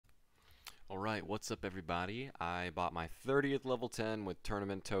Alright, what's up everybody? I bought my 30th level 10 with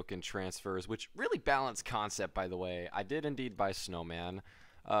tournament token transfers, which really balanced concept by the way. I did indeed buy Snowman.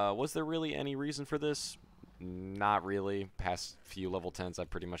 Was there really any reason for this? Not really. Past few level 10s I've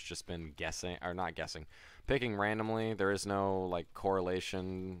pretty much just been guessing, or not guessing, picking randomly. There is no like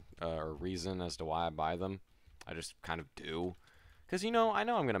correlation or reason as to why I buy them. I just kind of do. Because I know I'm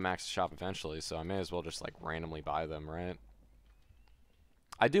going to max the shop eventually, so I may as well just like randomly buy them, right?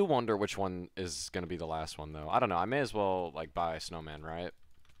 I do wonder which one is going to be the last one, though. I don't know. I may as well, like, buy Snowman, right?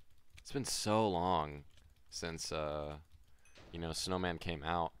 It's been so long since, Snowman came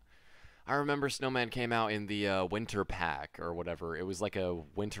out. I remember Snowman came out in the winter pack or whatever. It was like a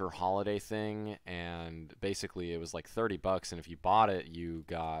winter holiday thing, and basically it was like 30 bucks, and if you bought it, you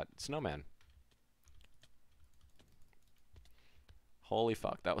got Snowman. Holy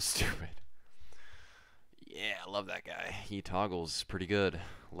fuck, that was stupid. Yeah, I love that guy. He toggles pretty good.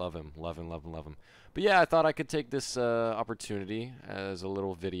 Love him, love him, love him, love him. But yeah, I thought I could take this opportunity as a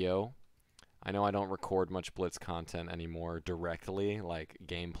little video. I know I don't record much Blitz content anymore directly, like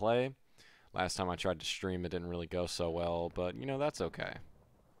gameplay. Last time I tried to stream, it didn't really go so well, but that's okay.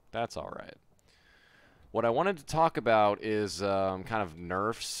 That's alright. What I wanted to talk about is kind of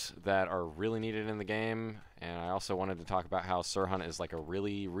nerfs that are really needed in the game, and I also wanted to talk about how SirHunt is like a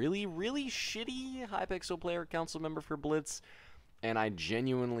really, really, really shitty Hypixel player council member for Blitz, and I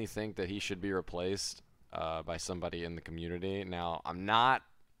genuinely think that he should be replaced by somebody in the community. Now, I'm not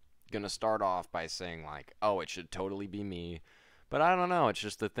going to start off by saying like, oh, it should totally be me, but I don't know, it's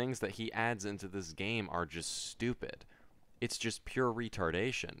just the things that he adds into this game are just stupid. It's just pure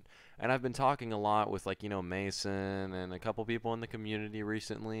retardation. And I've been talking a lot with, like, Mason and a couple people in the community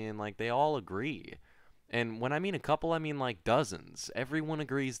recently, and, like, they all agree. And when I mean a couple, I mean, like, dozens. Everyone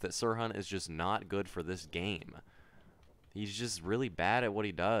agrees that SirHunt is just not good for this game. He's just really bad at what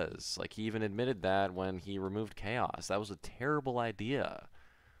he does. Like, he even admitted that when he removed Chaos. That was a terrible idea.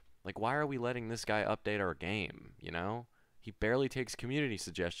 Like, why are we letting this guy update our game, He barely takes community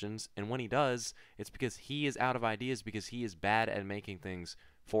suggestions, and when he does, it's because he is out of ideas because he is bad at making things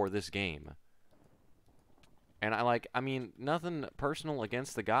for this game. And I mean, nothing personal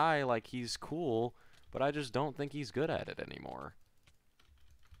against the guy, like, he's cool, but I just don't think he's good at it anymore.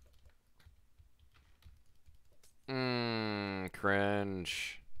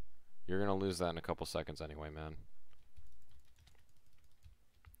 Cringe. You're gonna lose that in a couple seconds anyway, man.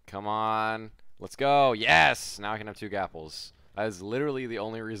 Come on. Let's go. Yes! Now I can have 2 gapples. That is literally the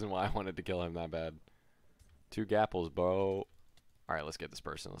only reason why I wanted to kill him that bad. 2 gapples, bro. Alright, let's get this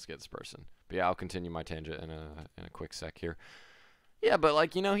person. Let's get this person. But yeah, I'll continue my tangent in a quick sec here. Yeah, but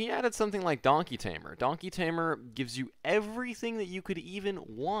like, he added something like Donkey Tamer. Donkey Tamer gives you everything that you could even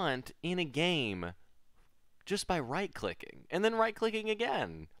want in a game just by right-clicking. And then right-clicking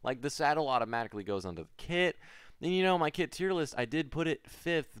again. Like, the saddle automatically goes onto the kit. And my kit tier list, I did put it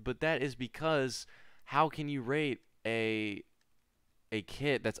 5th, but that is because how can you rate a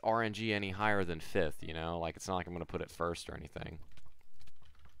kit that's RNG any higher than 5th, Like, it's not like I'm going to put it first or anything.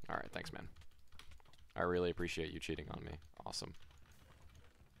 Alright, thanks, man. I really appreciate you cheating on me. Awesome.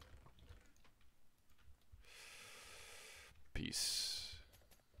 Peace.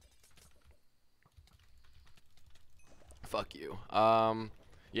 Fuck you.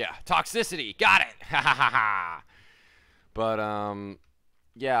 Yeah, toxicity. Got it. Ha ha ha ha. But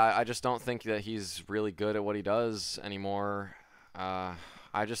yeah, I just don't think that he's really good at what he does anymore. I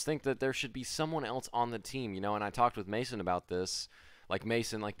just think that there should be someone else on the team, and I talked with Mason about this. Like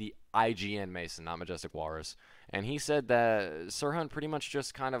Mason, like the IGN Mason, not Majestic Walrus. And he said that SirHunt pretty much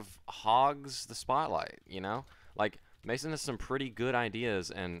just kind of hogs the spotlight, Like, Mason has some pretty good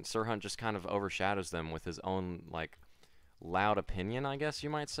ideas, and SirHunt just kind of overshadows them with his own, like, loud opinion, I guess you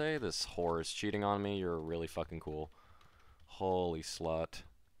might say. This whore is cheating on me. You're really fucking cool. Holy slut.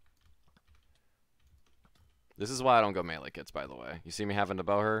 This is why I don't go melee kits, by the way. You see me having to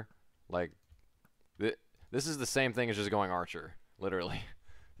bow her? Like, this is the same thing as just going archer. Literally.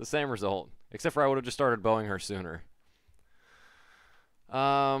 The same result. Except for I would have just started bowing her sooner.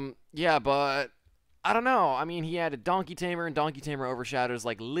 Yeah, but I don't know. I mean, he added Donkey Tamer, and Donkey Tamer overshadows,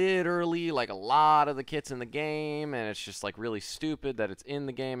 like, literally, like, a lot of the kits in the game, and it's just, like, really stupid that it's in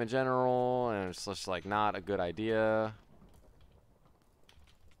the game in general, and it's just, like, not a good idea.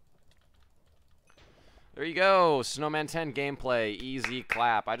 There you go, Snowman 10 gameplay, easy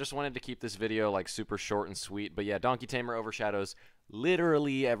clap. I just wanted to keep this video, like, super short and sweet, but yeah, Donkey Tamer overshadows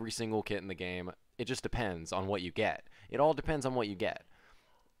literally every single kit in the game. It just depends on what you get. It all depends on what you get.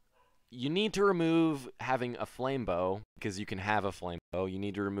 you need to remove having a flame bow, because you can have a flame bow. You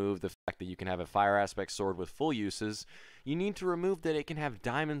need to remove the fact that you can have a fire aspect sword with full uses. You need to remove that it can have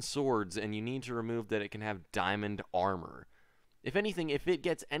diamond swords, and you need to remove that it can have diamond armor. If anything, if it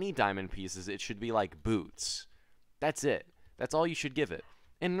gets any diamond pieces, it should be like boots. That's it. That's all you should give it.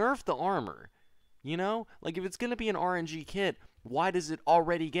 And nerf the armor. You know? Like, if it's going to be an RNG kit, why does it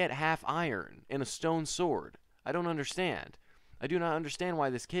already get half iron and a stone sword? I don't understand. I do not understand why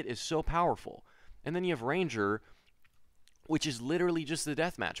this kit is so powerful. And then you have Ranger, which is literally just the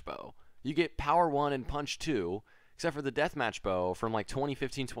deathmatch bow. You get power 1 and punch 2, except for the deathmatch bow from like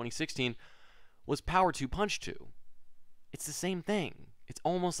 2015, 2016 was power 2, punch 2. It's the same thing. It's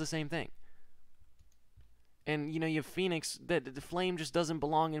almost the same thing. And, you know, you have Phoenix, that the flame just doesn't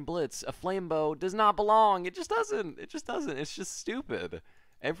belong in Blitz. A flame bow does not belong. It just doesn't. It just doesn't. It's just stupid.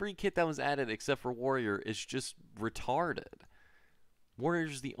 Every kit that was added except for Warrior is just retarded.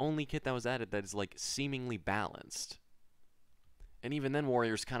 Warrior's the only kit that was added that is, like, seemingly balanced. And even then,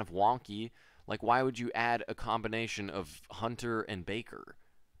 Warrior's kind of wonky. Like, why would you add a combination of Hunter and Baker?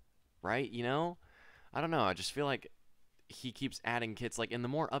 Right? You know? I don't know. I just feel like he keeps adding kits. Like, and the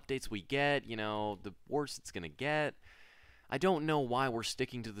more updates we get, you know, the worse it's going to get. I don't know why we're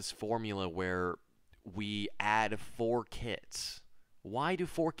sticking to this formula where we add 4 kits. Why do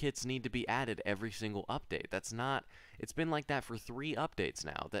 4 kits need to be added every single update? That's not... It's been like that for 3 updates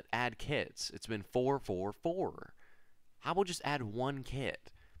now that add kits. It's been 4, 4, 4. How about just add 1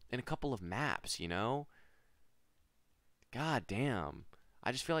 kit and a couple of maps, you know? God damn.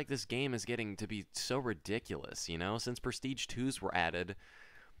 I just feel like this game is getting to be so ridiculous, you know? Since Prestige 2s were added,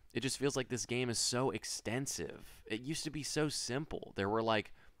 it just feels like this game is so extensive. It used to be so simple. There were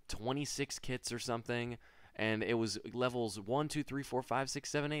like 26 kits or something, and it was levels 1, 2, 3, 4, 5, 6,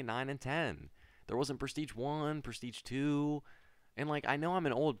 7, 8, 9, and 10. There wasn't Prestige 1, Prestige 2, and like, I know I'm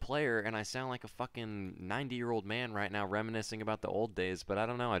an old player, and I sound like a fucking 90-year-old man right now reminiscing about the old days, but I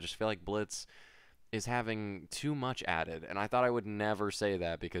don't know, I just feel like Blitz is having too much added, and I thought I would never say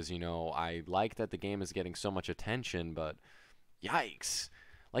that because, you know, I like that the game is getting so much attention, but yikes.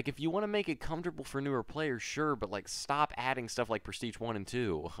 Like, if you want to make it comfortable for newer players, sure, but, like, stop adding stuff like Prestige 1 and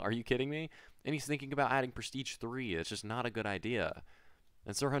 2. Are you kidding me? And he's thinking about adding Prestige 3. It's just not a good idea.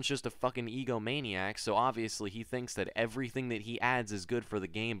 And SirHunt's just a fucking egomaniac, so obviously he thinks that everything that he adds is good for the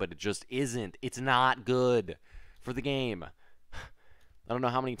game, but it just isn't. It's not good for the game. I don't know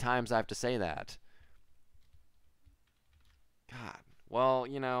how many times I have to say that. God. Well,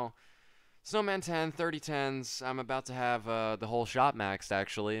 you know, Snowman 10, 30 10s. I'm about to have the whole shop maxed,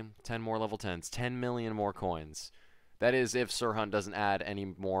 actually. 10 more level 10s. 10 million more coins. That is if SirHunt doesn't add any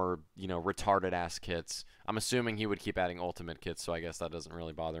more, you know, retarded-ass kits. I'm assuming he would keep adding ultimate kits, so I guess that doesn't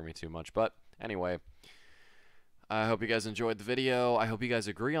really bother me too much. But anyway, I hope you guys enjoyed the video. I hope you guys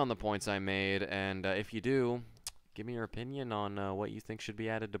agree on the points I made. And if you do, give me your opinion on what you think should be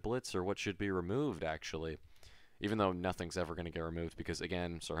added to Blitz or what should be removed, actually. Even though nothing's ever going to get removed because,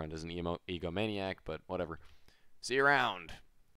 again, SirHunt is an egomaniac, but whatever. See you around.